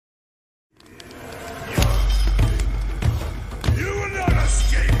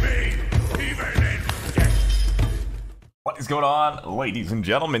is going on, ladies and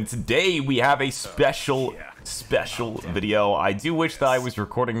gentlemen? Today we have a special video. I do wish that I was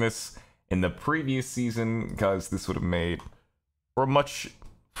recording this in the previous season, because this would have made for a much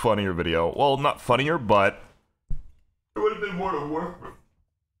funnier video. Well, not funnier, but it would have been more to work with,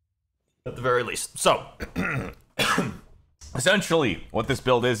 at the very least. So, essentially, what this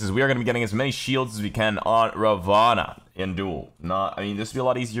build is we are going to be getting as many shields as we can on RAVANA in Duel. I mean, this would be a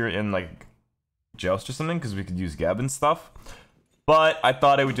lot easier in, like, Joust or something, because we could use Gab and stuff. But I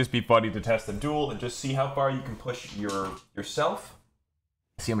thought it would just be funny to test a Duel and just see how far you can push yourself.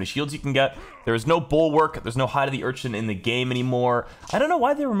 See how many shields you can get. There is no Bulwark. There's no Hide of the Urchin in the game anymore. I don't know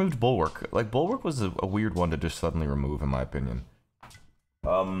why they removed Bulwark. Like, Bulwark was a weird one to just suddenly remove, in my opinion.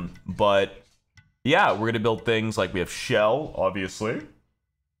 But yeah, we're going to build things like we have Shell, obviously.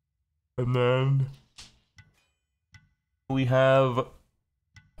 And then we have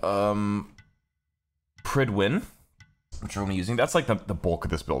Pridwin, which we're only using. That's like the bulk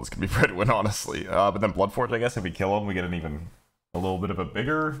of this build is going to be Pridwin, honestly. But then Bloodforge, I guess, if we kill him, we get a little bit of a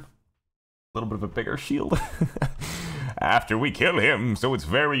bigger shield after we kill him, so it's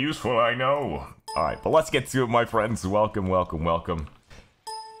very useful, I know. Alright, but let's get to it, my friends. Welcome, welcome, welcome.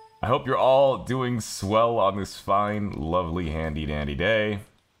 I hope you're all doing swell on this fine, lovely, handy-dandy day.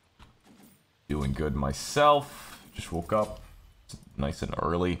 Doing good myself. Just woke up. It's nice and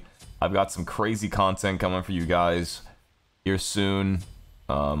early. I've got some crazy content coming for you guys here soon.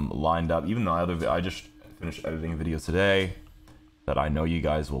 Lined up, even though I just finished editing a video today that I know you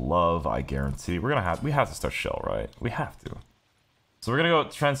guys will love, I guarantee. We have to start Shell, right? We have to. So we're gonna go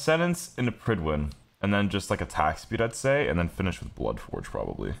Transcendence into Pridwin, and then just like attack speed, I'd say, and then finish with Bloodforge,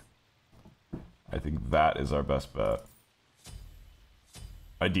 probably. I think that is our best bet.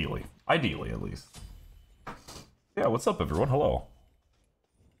 Ideally. Ideally, at least. Yeah, what's up, everyone? Hello.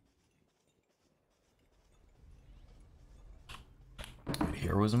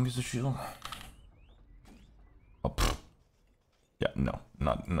 Heroism uses shield? Oh, pfft. Yeah, no.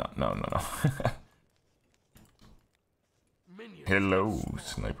 No. Hello,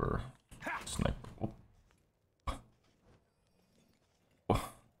 sniper. Sniper. Oh. Oh.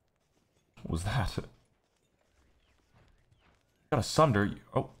 What was that? Got a sunder.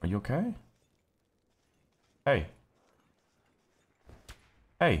 Oh, are you okay? Hey.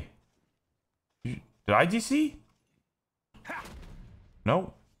 Hey. Did I DC?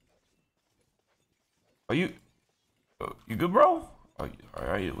 No. Are you good, bro?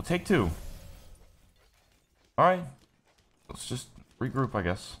 Alright, we'll take two. Alright. Let's just regroup, I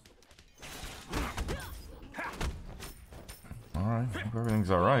guess. Alright, hope everything's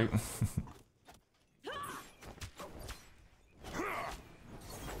alright.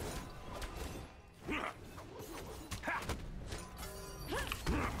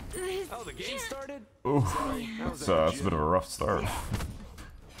 Oh, the game started? Ooh, it's a bit of a rough start.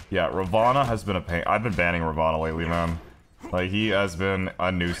 Yeah, Ravana has been a pain. I've been banning Ravana lately, man. Like, he has been a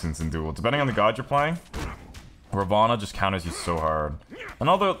nuisance in Duel. Depending on the god you're playing, Ravana just counters you so hard. And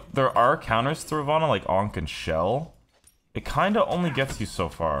although there are counters to Ravana, like Ankh and Shell, it kinda only gets you so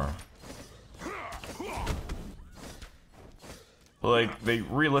far. Like, they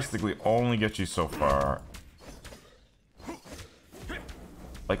realistically only get you so far.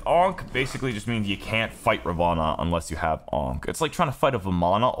 Like, Ankh basically just means you can't fight Ravana unless you have Ankh. It's like trying to fight a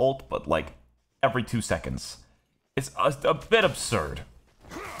Vamana ult, but like, every 2 seconds. It's a bit absurd.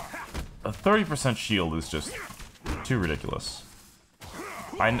 A 30% shield is just too ridiculous.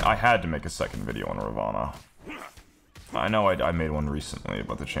 I had to make a second video on Ravana. I know I made one recently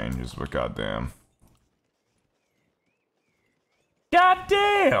about the changes, but goddamn.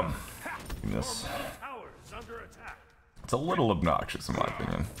 Goddamn! This. It's a little obnoxious, in my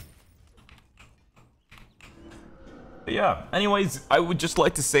opinion. But yeah, anyways, I would just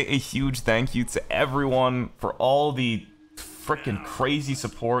like to say a huge thank you to everyone for all the freaking crazy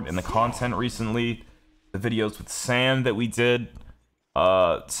support in the content recently. The videos with Sam that we did.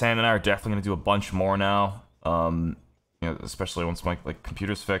 Sam and I are definitely going to do a bunch more now. You know, especially once my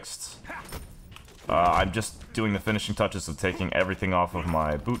computer's fixed. I'm just doing the finishing touches of taking everything off of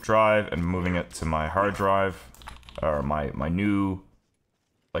my boot drive and moving it to my hard drive. Or my new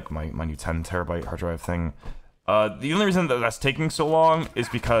 10 terabyte hard drive thing. The only reason that that's taking so long is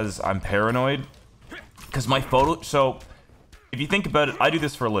because I'm paranoid. Because my photo... So, if you think about it, I do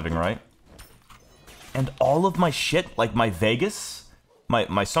this for a living, right? And all of my shit, like my Vegas, my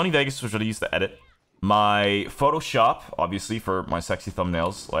Sony Vegas, which I use to edit, my Photoshop, obviously, for my sexy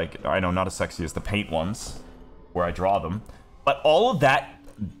thumbnails, like, I know, not as sexy as the paint ones, where I draw them, but all of that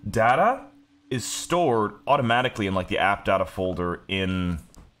data is stored automatically in, like, the app data folder in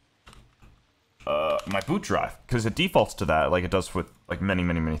my boot drive, because it defaults to that, like it does with like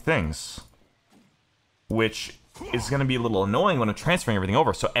many things, which is going to be a little annoying when I'm transferring everything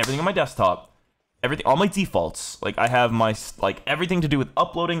over. So everything on my desktop, everything, all my defaults, like I have my like everything to do with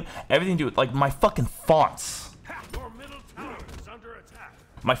uploading, everything to do with like my fucking fonts,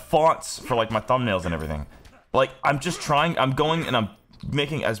 my fonts for like my thumbnails and everything. Like I'm just trying, I'm going and I'm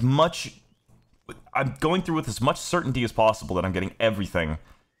making as much, I'm going through with as much certainty as possible that I'm getting everything,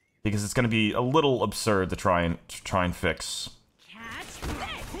 because it's going to be a little absurd to try and fix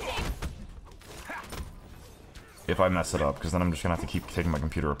if I mess it up, because then I'm just going to have to keep taking my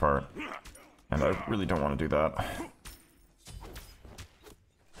computer apart, and I really don't want to do that.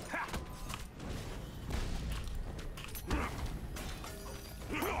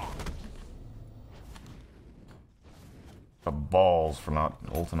 The balls for not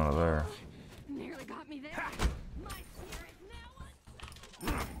ulting out of there. Nearly got me there.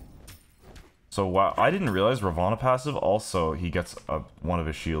 So wow, I didn't realize Ravana passive also, he gets one of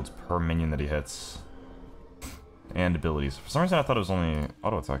his shields per minion that he hits. And abilities. For some reason I thought it was only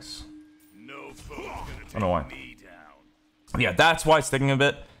auto attacks. I don't know why. Yeah, that's why it's taking a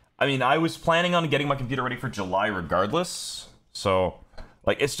bit. I mean, I was planning on getting my computer ready for July regardless. So,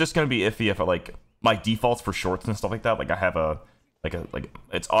 like, it's just gonna be iffy if I, like, my defaults for shorts and stuff like that, like I have like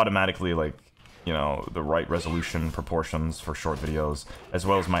it's automatically like, you know, the right resolution proportions for short videos, as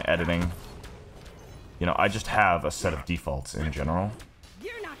well as my editing. You know, I just have a set of defaults in general.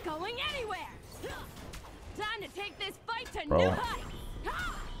 You're not going anywhere. Time to take this fight to Bro, new heights.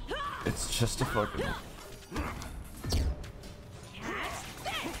 it's just a fucking...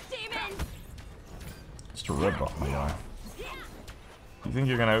 Just a red buff, my guy. You think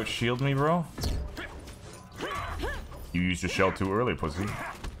you're gonna out-shield me, bro? You used your shell too early, pussy.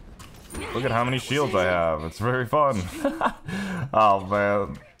 Look at how many shields I have. It's very fun. Oh,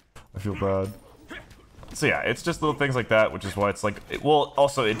 man. I feel bad. So yeah, it's just little things like that, which is why it's like... well,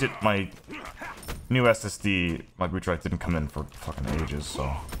 also, it did... my new SSD, my boot drive didn't come in for fucking ages, so...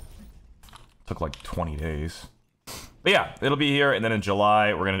 it took like 20 days. But yeah, it'll be here, and then in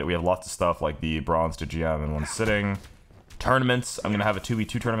July, we have lots of stuff like the bronze to GM in one sitting. Tournaments. I'm gonna have a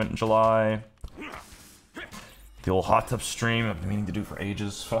 2v2 tournament in July. The old hot tub stream I've been meaning to do for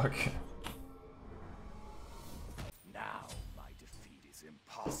ages. Fuck. Now my defeat is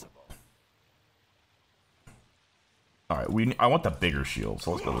impossible. Alright, I want the bigger shield,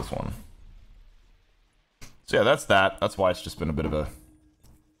 so let's go this one. So yeah, that's that. That's why it's just been a bit of a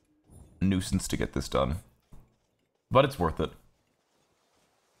nuisance to get this done. But it's worth it.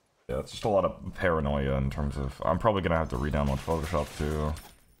 Yeah, it's just a lot of paranoia in terms of... I'm probably gonna have to re-download Photoshop too.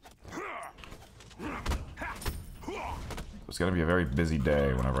 It's gonna be a very busy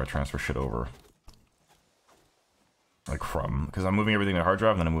day whenever I transfer shit over. Like from... because I'm moving everything to hard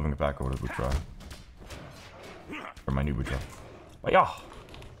drive and then I'm moving it back over to boot drive. Or my new boot drive. But yeah.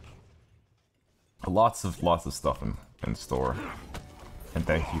 Lots of stuff in store. And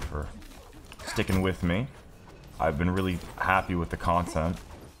thank you for sticking with me. I've been really happy with the content.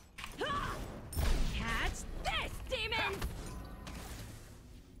 Catch this, demon!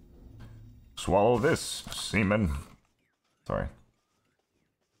 Swallow this, seaman. Sorry.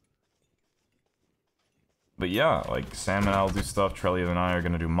 But yeah, like, Sam and I'll do stuff. Trelia and I are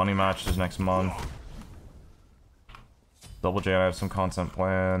gonna do money matches next month. Double J and I have some content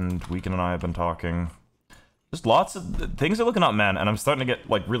planned. Weekend and I have been talking. Just lots of... things are looking up, man, and I'm starting to get,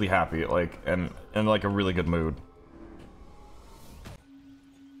 like, really happy, like, and in, like, a really good mood.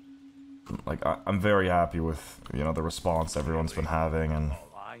 Like, I'm very happy with, you know, the response everyone's been having, and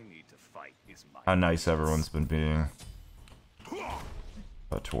how nice everyone's been being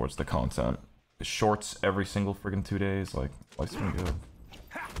towards the content. Shorts every single friggin' 2 days, like, life's been good.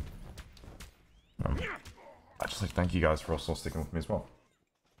 I just like thank you guys for also sticking with me as well.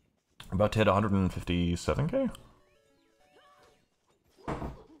 I'm about to hit 157k.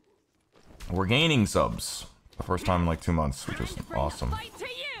 We're gaining subs. The first time in like 2 months, which is awesome.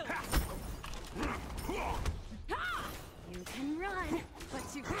 You can run,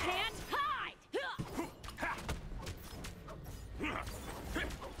 but you can't hide.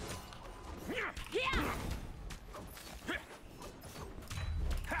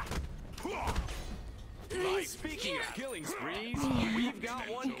 Speaking of killing sprees, we've got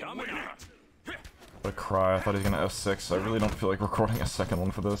one coming up. What a cry, I thought he was gonna F6. I really don't feel like recording a second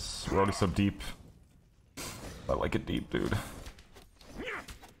one for this. We're already so deep. I like it deep, dude.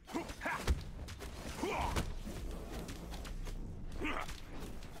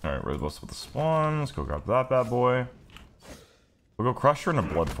 Alright, we're supposed to put the spawn. Let's go grab that bad boy. We'll go Crusher and a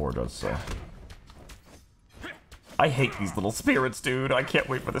Blood Forge, I'd say. I hate these little spirits, dude. I can't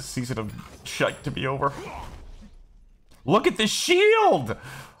wait for this season of shite to be over. Look at this shield!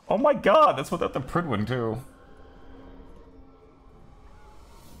 Oh my god, that's without the Pridwin, too.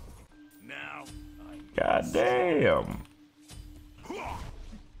 Now, God damn.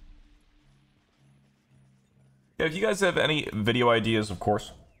 Yeah, if you guys have any video ideas, of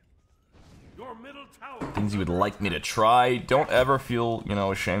course, your middle tower. things you would like me to try, don't ever feel, you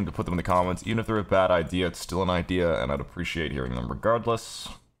know, ashamed to put them in the comments. Even if they're a bad idea, it's still an idea, and I'd appreciate hearing them regardless.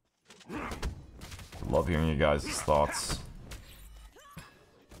 Love hearing you guys' thoughts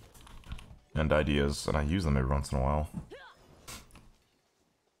and ideas, and I use them every once in a while.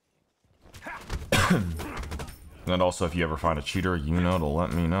 And also, if you ever find a cheater, you know to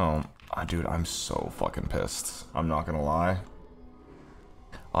let me know. Dude, I'm so fucking pissed. I'm not gonna lie.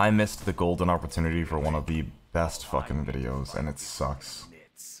 I missed the golden opportunity for one of the best fucking videos, and it sucks.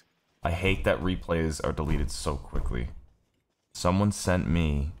 I hate that replays are deleted so quickly. Someone sent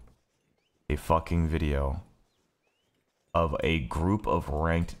me a fucking video of a group of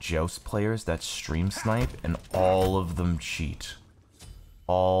ranked Joust players that stream snipe, and all of them cheat.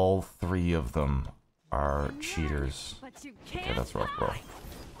 All 3 of them are cheaters. Okay, that's rough, bro.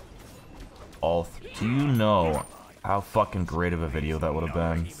 All do you know how fucking great of a video that would have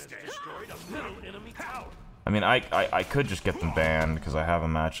been? I mean, I could just get them banned because I have a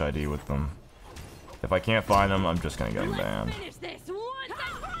match ID with them. If I can't find them, I'm just gonna get them banned.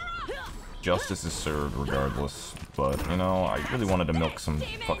 Justice is served regardless, but you know, I really wanted to milk some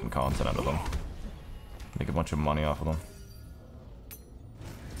fucking content out of them. Make a bunch of money off of them.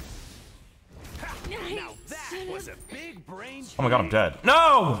 Now that was a big brain. Oh my god, I'm dead.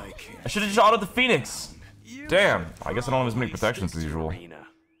 No! I should have just autoed the Phoenix! Damn, I guess I don't have as many protections as usual.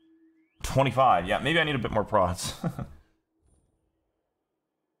 25, yeah, maybe I need a bit more prods.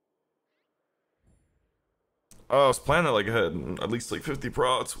 Oh, I was planning that like I had at least like 50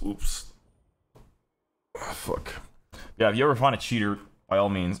 prods. Oops. Oh, fuck. Yeah, if you ever find a cheater, by all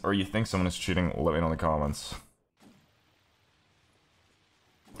means, or you think someone is cheating, let me know in the comments.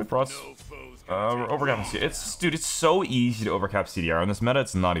 Good prods. Overcap CDR. Dude, it's so easy to overcap CDR. In this meta,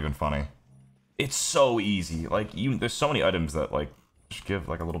 it's not even funny. It's so easy. Like, there's so many items that, like, just give,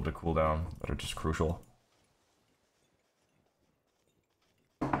 like, a little bit of cooldown that are just crucial.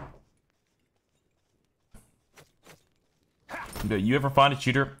 You ever find a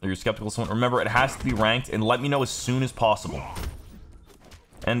cheater or you're skeptical of someone, remember, it has to be ranked, and let me know as soon as possible.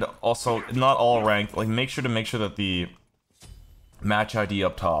 And also, not all ranked. Like, make sure that the match ID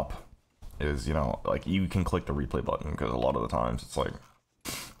up top is, you know, like, you can click the replay button, because a lot of the times it's like,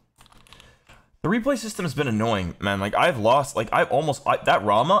 the replay system has been annoying, man. Like, I've lost, like, that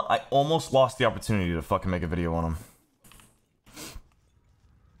Rama, I almost lost the opportunity to fucking make a video on him.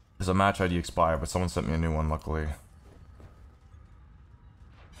 There's a match ID expired, but someone sent me a new one, luckily.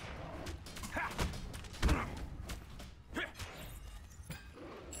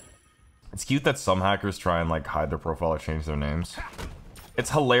 It's cute that some hackers try and, like, hide their profile or change their names.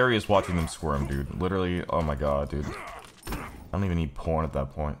 It's hilarious watching them squirm, dude. Literally, oh my god, dude. I don't even need porn at that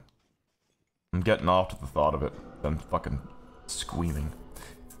point. I'm getting off to the thought of it. Them fucking squeaming.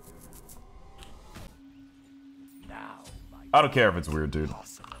 I don't care if it's weird, dude.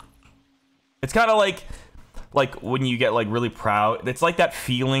 It's kind of like when you get, like, really proud. It's like that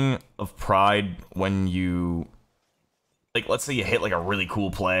feeling of pride when you, like, let's say you hit, like, a really cool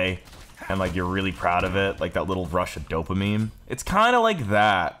play. And, like, you're really proud of it, like that little rush of dopamine. It's kind of like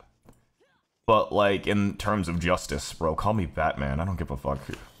that, but, like, in terms of justice, bro. Call me Batman. I don't give a fuck.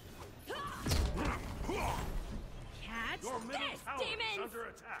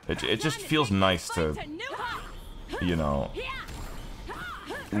 It just feels nice to, you know,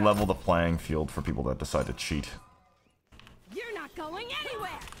 level the playing field for people that decide to cheat. You're not going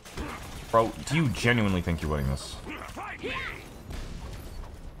anywhere. Bro, do you genuinely think you're winning this?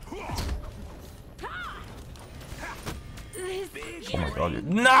 Oh my god, dude.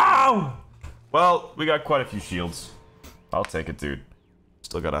 No! Well, we got quite a few shields. I'll take it, dude.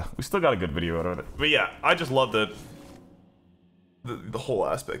 We still got a good video out of it. But yeah, I just love the whole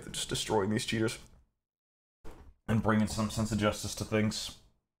aspect of just destroying these cheaters. And bringing some sense of justice to things.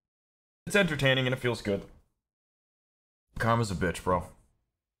 It's entertaining and it feels good. Karma's a bitch, bro.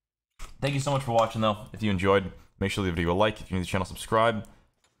 Thank you so much for watching, though. If you enjoyed, make sure to leave the video a like. If you're new to the channel, subscribe.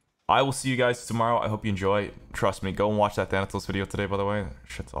 I will see you guys tomorrow. I hope you enjoy. Trust me, go and watch that Thanatos video today, by the way.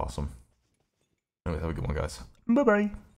 Shit's awesome. Anyway, have a good one, guys. Bye-bye.